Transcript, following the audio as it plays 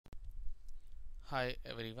Hi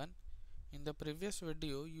everyone. In the previous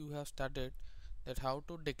video you have studied that how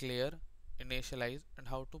to declare, initialize and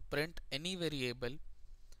how to print any variable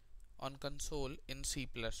on console in C++.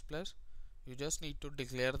 You just need to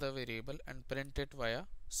declare the variable and print it via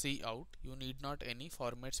cout. You need not any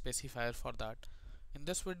format specifier for that. In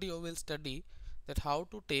this video we'll study that how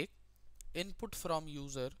to take input from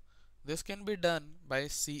user. This can be done by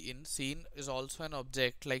cin. Cin is also an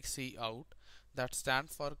object like cout that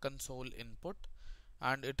stands for console input,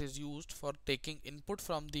 and it is used for taking input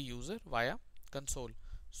from the user via console.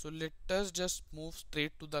 So let us just move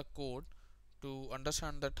straight to the code to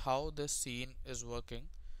understand that how this scene is working.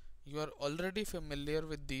 You are already familiar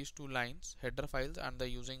with these two lines, header files and the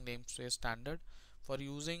using namespace standard. For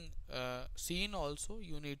using scene also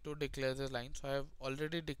you need to declare this line. So I have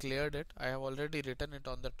already declared it. I have already written it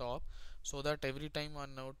on the top so that every time I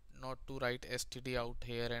note not to write std out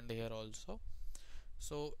here and here also.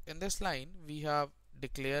 So in this line we have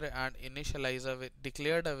declared a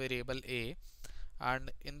variable a,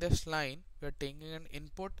 and in this line we are taking an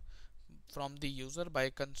input from the user by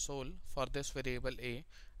console for this variable a,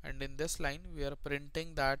 and in this line we are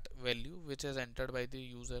printing that value which is entered by the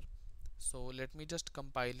user. So let me just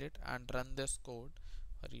compile it and run this code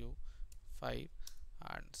for you. 5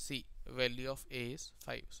 and see value of a is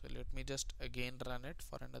 5. So let me just again run it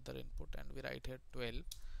for another input and we write here 12 and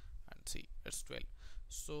see it's 12.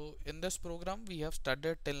 So in this program we have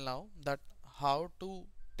studied till now that how to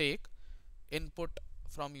take input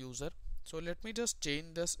from user. So let me just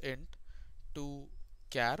change this int to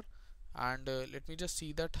char, and let me just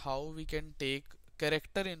see that how we can take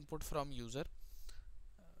character input from user.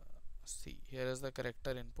 See, here is the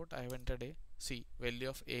character input. I have entered a. See, value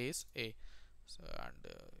of a is a. So,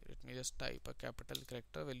 and let me just type a capital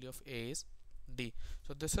character. Value of a is d.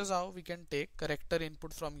 So this is how we can take character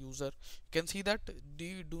input from user. You can see that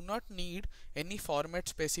you do not need any format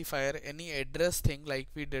specifier, any address thing like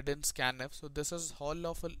we did in scanf. So this is whole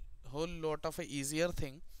lot of a easier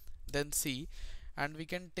thing than C, and we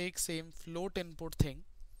can take same float input thing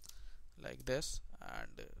like this,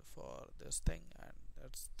 and for this thing, and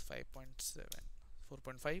that's 5.7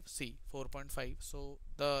 4.5 C 4.5. so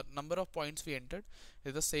the number of points we entered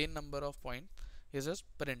is the same number of points is just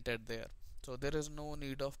printed there. So there is no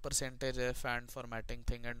need of percentage %f and formatting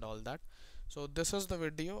thing and all that. So this is the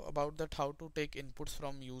video about that how to take inputs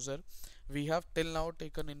from user. We have till now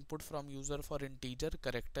taken input from user for integer,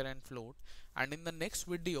 character and float, and in the next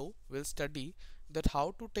video we'll study that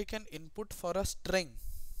how to take an input for a string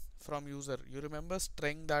from user. You remember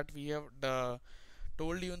string that we have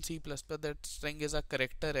told you in C++ that string is a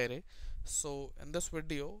character array. So in this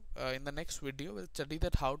video, in the next video we'll study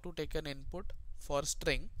that how to take an input for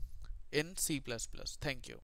string in C++. Thank you.